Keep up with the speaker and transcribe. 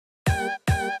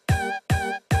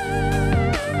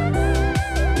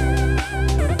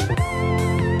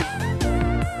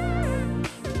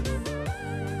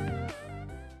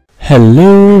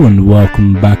Hello and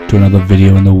welcome back to another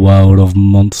video in the world of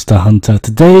Monster Hunter.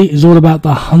 Today is all about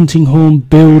the hunting horn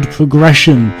build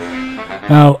progression.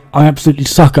 Now, I absolutely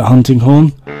suck at hunting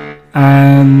horn,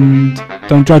 and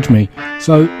don't judge me.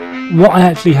 So what I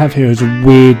actually have here is a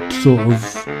weird sort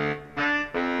of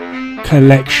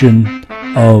collection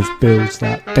of builds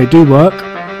that they do work,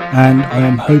 and I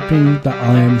am hoping that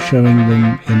I am showing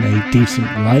them in a decent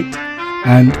light.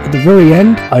 And at the very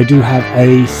end, I do have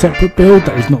a separate build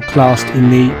that is not classed in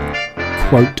the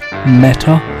quote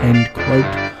meta end quote,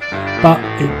 but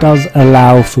it does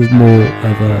allow for more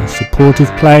of a supportive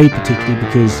play, particularly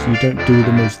because you don't do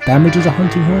the most damage as a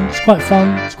hunting horn. It's quite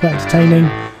fun, it's quite entertaining,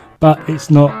 but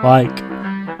it's not like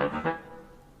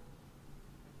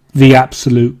the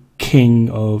absolute king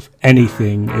of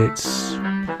anything. It's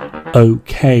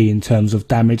okay in terms of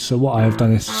damage, so what I have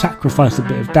done is sacrifice a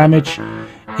bit of damage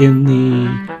in the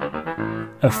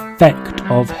effect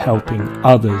of helping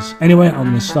others. Anyway, I'm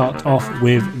going to start off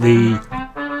with the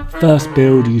first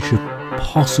build you should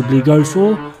possibly go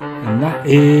for, and that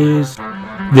is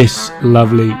this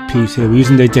lovely piece here. We're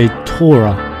using the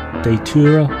Datura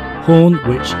horn,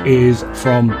 which is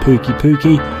from Pookie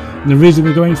Pookie. And the reason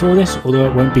we're going for this, although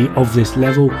it won't be of this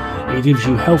level, it gives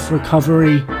you health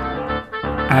recovery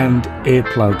and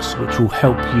earplugs, which will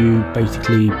help you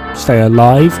basically stay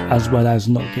alive as well as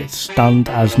not get stunned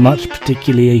as much,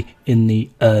 particularly in the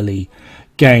early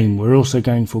game. We're also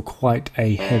going for quite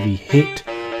a heavy hit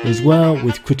as well,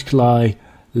 with critical eye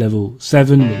level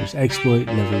 7, with this exploit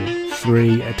level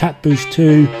 3, attack boost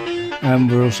 2,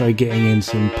 and we're also getting in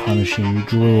some punishing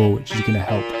draw, which is going to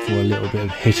help for a little bit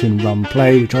of hit and run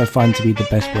play, which I find to be the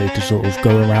best way to sort of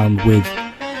go around with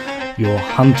your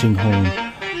hunting horn.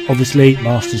 Obviously,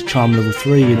 Master's Charm level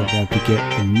 3 you're not going to be able to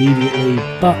get immediately,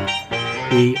 but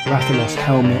the Rathalos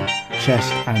helmet,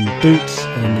 chest and boots,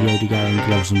 and the Odegaran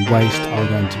gloves and waist are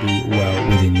going to be well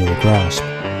within your grasp.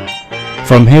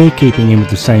 From here, keeping in with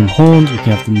the same horns, you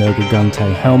can have the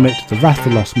Nergigante helmet, the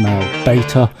Rathalos Male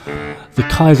beta, the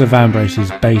Kaiser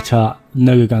Vambrace's beta,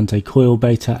 Nergigante coil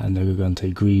beta and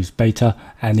Nergigante Greaves beta,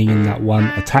 adding in that one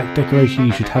attack decoration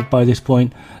you should have by this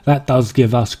point. That does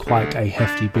give us quite a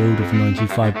hefty build of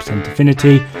 95%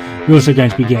 affinity. We're also going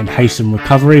to be getting haste and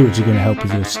recovery, which is going to help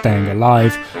with your staying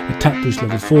alive, attack boost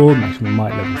level 4, maximum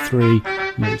might level 3,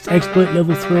 mixed exploit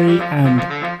level 3 and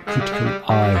critical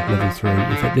eye level 3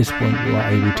 if at this point you are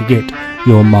able to get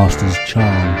your Master's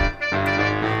Charm.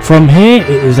 From here,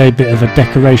 it is a bit of a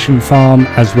decoration farm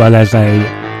as well as a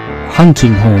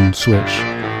hunting horn switch,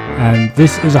 and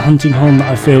this is a hunting horn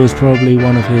that I feel is probably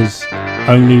one of his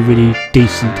only really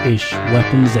decent-ish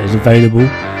weapons that is available.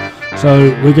 So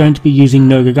we're going to be using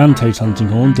Nergigante's hunting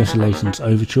horn, Desolation's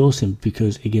Overture, simply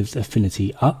because it gives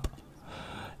affinity up,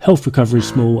 health recovery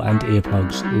small and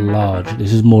earplugs large.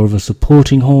 This is more of a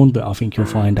supporting horn, but I think you'll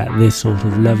find at this sort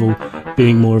of level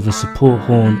being more of a support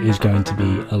horn is going to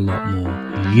be a lot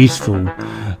more useful.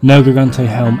 Nergigante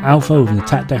Helm Alpha with an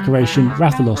attack decoration,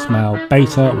 Rathalos Male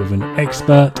Beta with an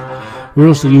expert. We're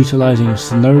also utilising a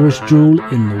Sonorous Jewel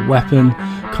in the weapon,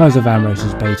 Kaiser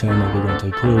Vambrace's beta,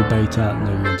 Nergigante Coil beta,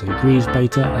 Nergigante Greaves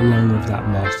beta, along with that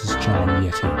Master's Charm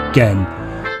yet again.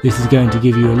 This is going to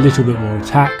give you a little bit more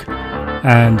attack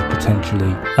and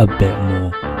potentially a bit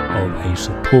more of a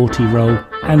supporty role,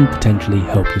 and potentially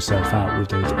help yourself out with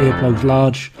those earplugs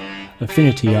large,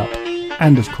 affinity up,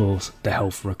 and of course the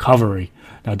health recovery.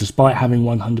 Now, despite having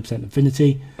 100%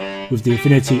 affinity, with the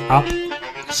affinity up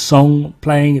song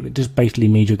playing, it just basically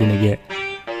means you're going to get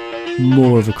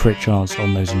more of a crit chance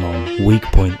on those non-weak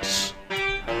points.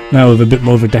 Now, with a bit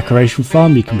more of a decoration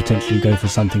farm, you can potentially go for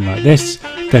something like this: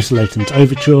 Desolation's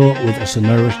Overture with a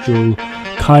Sonorous Jewel,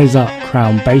 Kaiser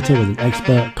Crown Beta with an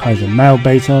expert, Kaiser Male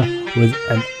Beta with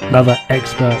another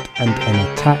expert and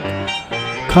an attack,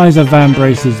 Kaiser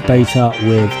Vambrace's beta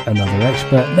with another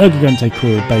expert, Nergigante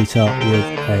Coil beta with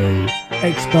a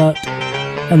expert,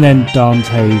 and then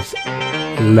Dante's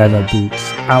Leather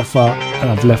Boots Alpha, and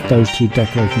I've left those two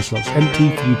decoration slots empty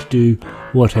for you to do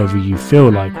whatever you feel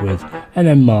like with, and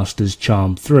then Master's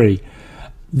Charm 3.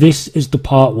 This is the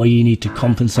part where you need to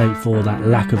compensate for that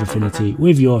lack of affinity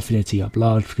with your affinity up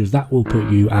large, because that will put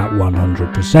you at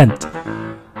 100%,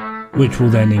 which will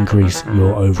then increase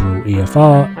your overall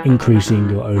EFR, increasing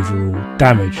your overall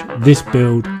damage. This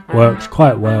build works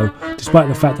quite well, despite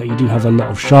the fact that you do have a lot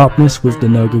of sharpness with the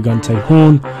Nergigante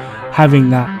horn. Having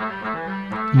that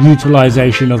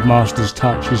utilization of Master's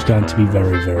Touch is going to be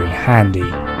very, very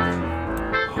handy.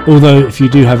 Although if you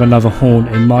do have another horn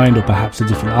in mind, or perhaps a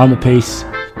different armor piece,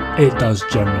 it does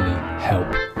generally help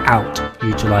out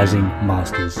utilizing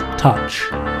Master's Touch.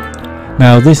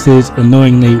 Now, this is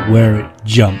annoyingly where it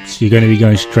jumps. You're going to be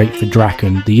going straight for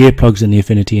Draken. The earplugs and the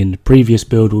affinity in the previous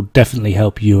build will definitely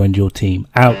help you and your team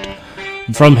out.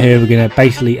 And from here we're going to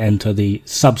basically enter the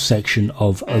subsection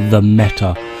of the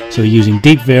meta. So we're using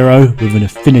Deep Vero with an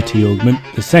affinity augment.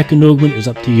 The second augment is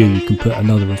up to you. You can put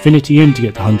another affinity in to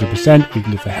get the 100%. You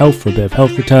can go for health for a bit of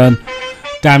health return,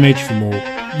 damage for more.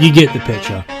 You get the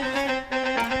picture.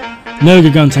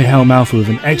 Nergigante Helm Alpha with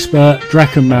an expert,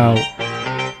 Draken Mal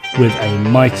with a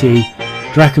mighty,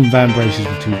 Draken Van Braces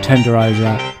with 2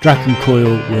 tenderizer, Draken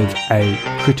Coil with a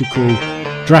critical,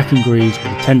 Draken Greaves with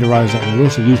a tenderizer, and we're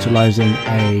also utilising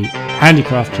a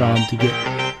handicraft charm to get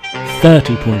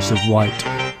 30 points of white,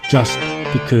 just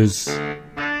because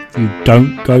if you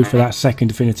don't go for that second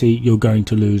affinity you're going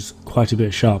to lose quite a bit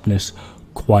of sharpness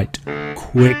quite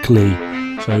quickly.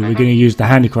 So we're going to use the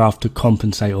handicraft to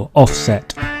compensate or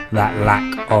offset that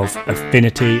lack of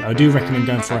affinity. I do recommend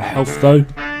going for a health though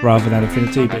rather than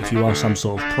affinity, but if you are some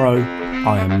sort of pro,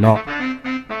 I am not,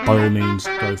 by all means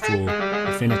go for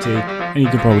affinity, and you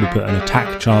can probably put an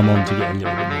attack charm on to get a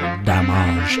little bit more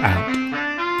damage out.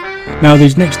 Now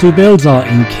these next two builds are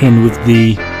in kin with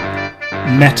the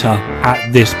meta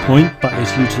at this point, but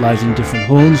it's utilising different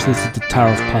horns. This is the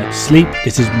Tower of Pipe Sleep.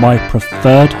 This is my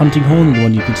preferred hunting horn, the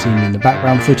one you can see in the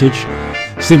background footage,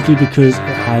 simply because it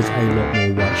has a lot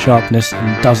more white sharpness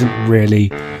and doesn't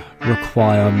really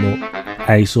require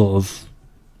a sort of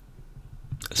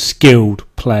skilled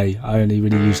play. I only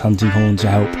really use hunting horn to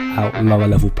help out lower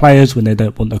level players when they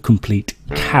don't want a complete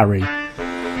carry.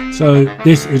 So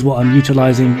this is what I'm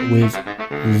utilising with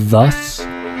thus.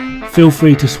 Feel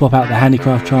free to swap out the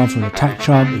handicraft charm for an attack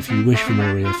charm if you wish for more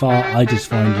EFR. I just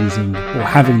find using or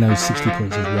having those 60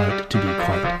 points of white to be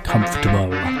quite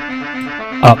comfortable.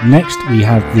 Up next we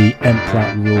have the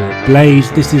Emperor Raw Blaze.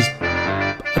 This is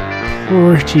a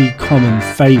pretty common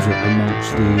favourite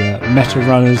amongst the meta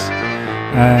runners,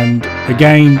 and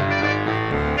again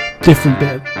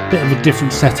bit of a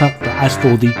different setup. But as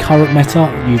for the current meta,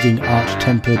 using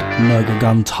Arch-Tempered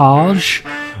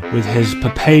Nergigante with his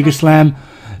Papagaslam,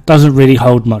 doesn't really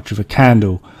hold much of a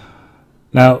candle.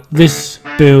 Now this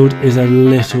build is a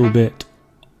little bit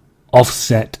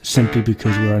offset simply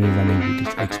because we're only running with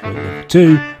this exploit level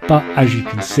 2, but as you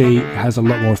can see it has a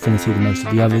lot more affinity than most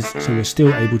of the others, so we're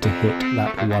still able to hit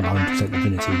that 100%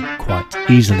 affinity quite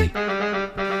easily.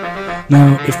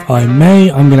 Now if I may,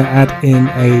 I'm going to add in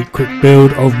a quick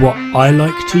build of what I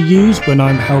like to use when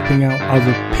I'm helping out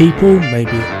other people.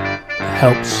 Maybe it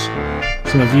helps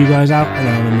some of you guys out, and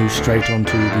then I'm going to move straight on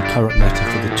to the current meta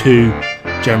for the 2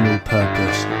 general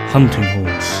purpose hunting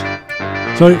horns.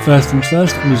 So first things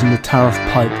first, I'm using the Tower of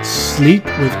Pipe Sleep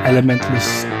with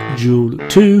Elementalist Jewel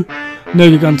 2,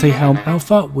 Nergigante Helm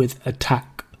Alpha with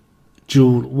Attack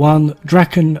Jewel 1,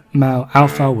 Draken Mal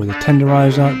Alpha with a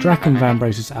Tenderizer, Draken Van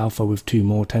Braces Alpha with 2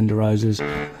 more Tenderizers,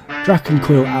 Draken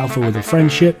Coil Alpha with a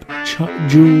Friendship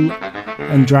Jewel,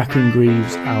 and Draken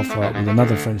Greaves Alpha with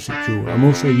another Friendship Jewel. I'm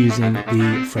also using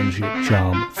the Friendship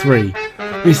Charm 3.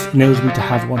 This enables me to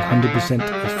have 100%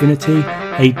 affinity,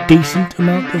 a decent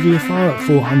amount of EFR at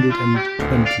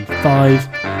 425,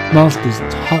 Master's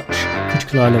Touch,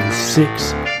 Critical Eye level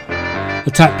 6,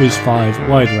 Attack Boost 5,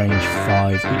 Wide Range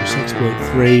 5, Each Exploit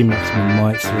 3, Maximum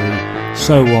Might 3,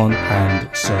 so on and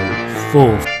so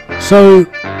forth. So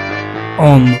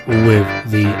on with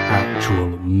the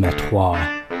actual metoir.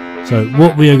 So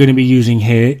what we are going to be using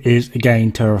here is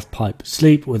again Tower of Pipe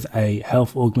Sleep with a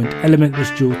Health Augment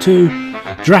Elementalist Jewel 2,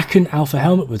 Draken Alpha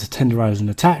Helmet with a Tenderizer and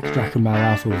Attack, Draken Mal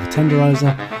Alpha with a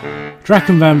Tenderizer,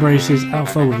 Draken Van Braces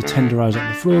Alpha with a Tenderizer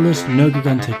and a Flawless,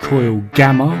 Nergigante Coil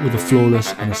Gamma with a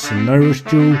Flawless and a Sonorous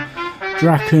Jewel,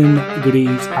 Draken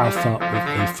Greaves Alpha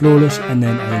with a Flawless, and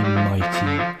then a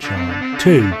Mighty Charm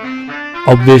 2.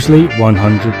 Obviously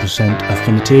 100%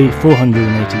 affinity,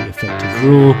 480 effective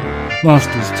raw,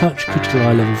 Master's Touch, Critical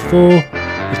Eye level 4,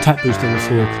 Attack Boost level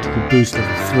 4, Critical Boost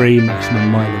level 3, Maximum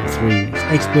Might level 3, Next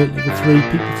Exploit level 3,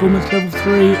 Peak Performance level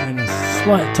 3, and a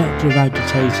slight touch of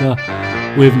Agitator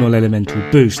with Null Elemental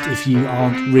Boost. If you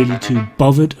aren't really too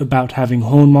bothered about having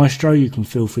Horn Maestro, you can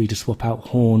feel free to swap out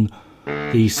Horn,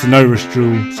 the Sonorous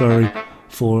Jewel,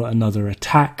 for another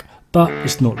attack, but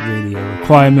it's not really a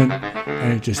requirement,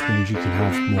 and it just means you can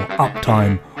have more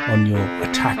uptime on your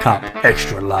attack up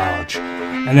extra large.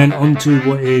 And then onto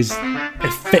what is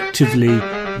effectively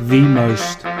the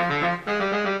most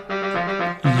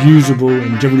usable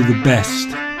and generally the best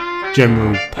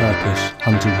general purpose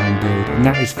hunting horn build, and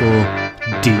that is for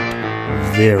Deep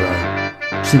Vero,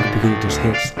 simply because it just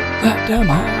hits that damn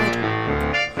hard.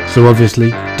 So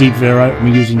obviously Deep Vero, I'm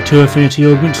using 2 affinity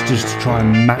augments just to try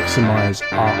and maximise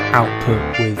our output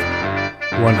with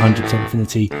 100%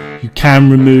 affinity. You can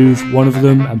remove one of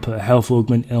them and put a health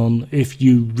augment on if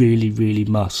you really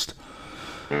must.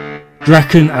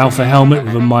 Draken Alpha Helmet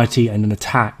with a Mighty and an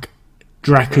attack.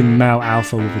 Draken Male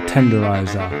Alpha with a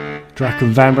Tenderizer.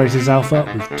 Draken Vambraces Alpha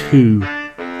with 2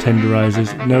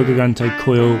 Tenderizers. Nergigante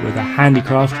Coil with a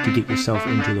Handicraft to get yourself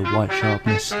into the white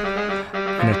sharpness.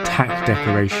 An attack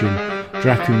decoration.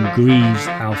 Draken Greaves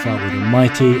Alpha with a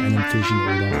Mighty, and then finishing it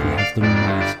all off we have the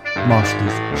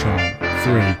Master's Charm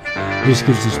 3. This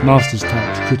gives us Master's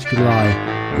Touch, Critical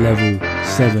Eye level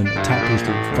 7, Attack Boost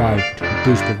level 5, Critical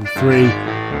Boost level 3,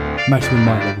 Maximum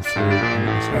Might level 3,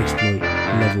 and it's Exploit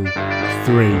level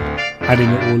 3. Adding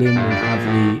it all in, we have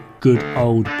the good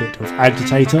old bit of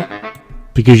Agitator,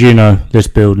 because you know this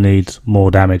build needs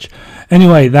more damage.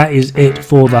 Anyway, that is it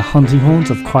for the hunting horns.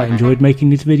 I've quite enjoyed making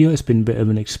this video. It's been a bit of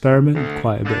an experiment,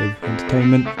 quite a bit of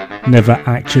entertainment. Never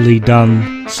actually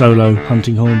done solo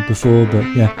hunting horn before, but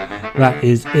yeah, that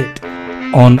is it.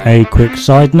 On a quick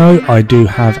side note, I do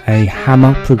have a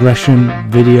hammer progression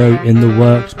video in the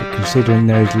works, but considering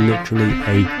there is literally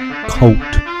a cult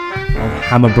of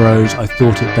hammer bros, I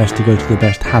thought it best to go to the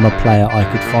best hammer player I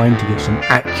could find to get some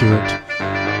accurate,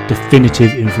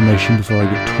 definitive information before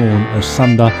I get torn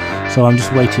asunder. So I'm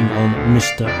just waiting on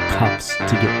Mr. Cups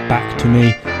to get back to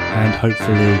me, and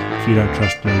hopefully, if you don't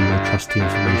trust me, you'll trust the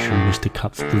information Mr.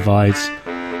 Cups provides.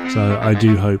 So I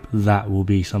do hope that will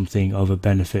be something of a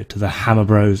benefit to the hammer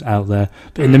bros out there.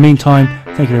 But in the meantime,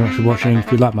 thank you very much for watching. If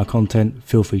you like my content,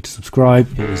 feel free to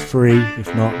subscribe. It is free.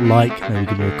 If not, like, maybe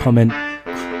give me a comment.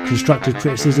 Constructive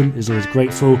criticism is always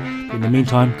grateful. But in the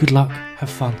meantime, good luck, have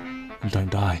fun, and don't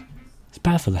die. It's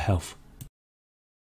bad for the health.